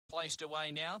placed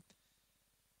away now.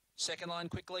 Second line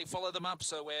quickly, follow them up,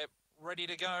 so we're ready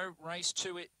to go. Race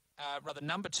 2,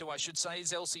 number 2, I should say,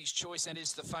 is Elsie's Choice and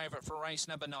is the favourite for race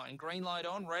number 9. Green light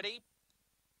on, ready,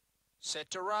 set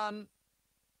to run.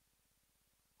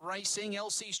 Racing,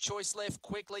 Elsie's Choice left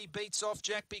quickly, beats off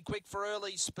Jack Be Quick for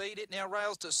early speed. It now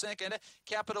rails to second.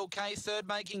 Capital K third,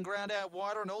 making ground out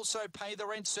wider, and also Pay the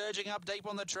Rent surging up deep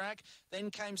on the track.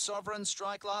 Then came Sovereign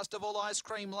Strike, last of all Ice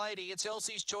Cream Lady. It's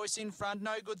Elsie's Choice in front,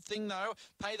 no good thing though.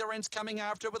 Pay the Rent's coming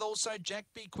after with also Jack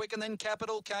Be Quick and then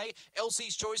Capital K.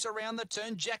 Elsie's Choice around the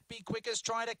turn. Jack Be Quick is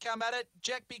trying to come at it.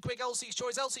 Jack Be Quick, Elsie's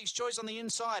Choice on the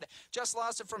inside. Just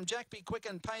lasted from Jack Be Quick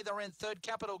and Pay the Rent third.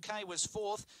 Capital K was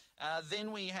fourth.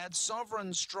 Then we had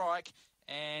Sovereign Strike,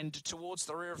 and towards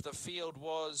the rear of the field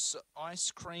was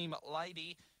Ice Cream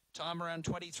Lady, time around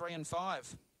 23 and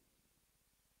 5.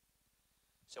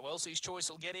 So Elsie's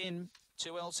Choice will get in.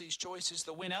 2 Elsie's Choice is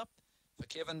the winner for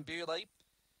Kevin Bewley.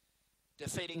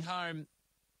 Defeating home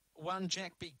 1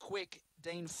 Jack Be Quick,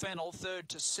 Dean Fennell, 3rd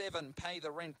to 7, Pay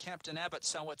the Rent, Captain Abbott.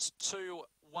 So it's 2-1-7,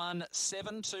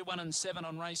 2-1-7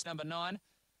 on race number 9.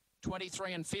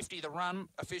 23 and 50 the run.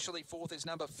 Officially 4th is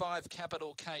number 5,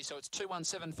 Capital K. So it's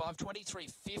 2-1-7-5,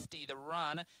 23.50 the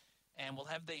run. And we'll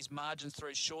have these margins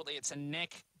through shortly. It's a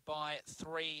neck by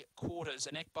 3/4.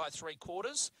 A neck by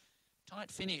 3/4.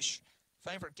 Tight finish.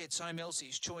 Favourite gets home,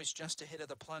 Elsie's Choice, just ahead of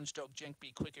the plunge dog, Jack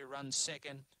Be Quick, who runs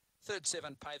second. 3rd,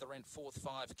 7, Pay the Rent. 4th,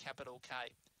 5, Capital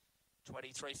K.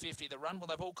 23.50 the run. We'll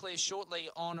have all clear shortly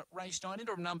on race 9.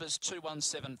 Interim numbers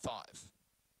 2-1-7-5.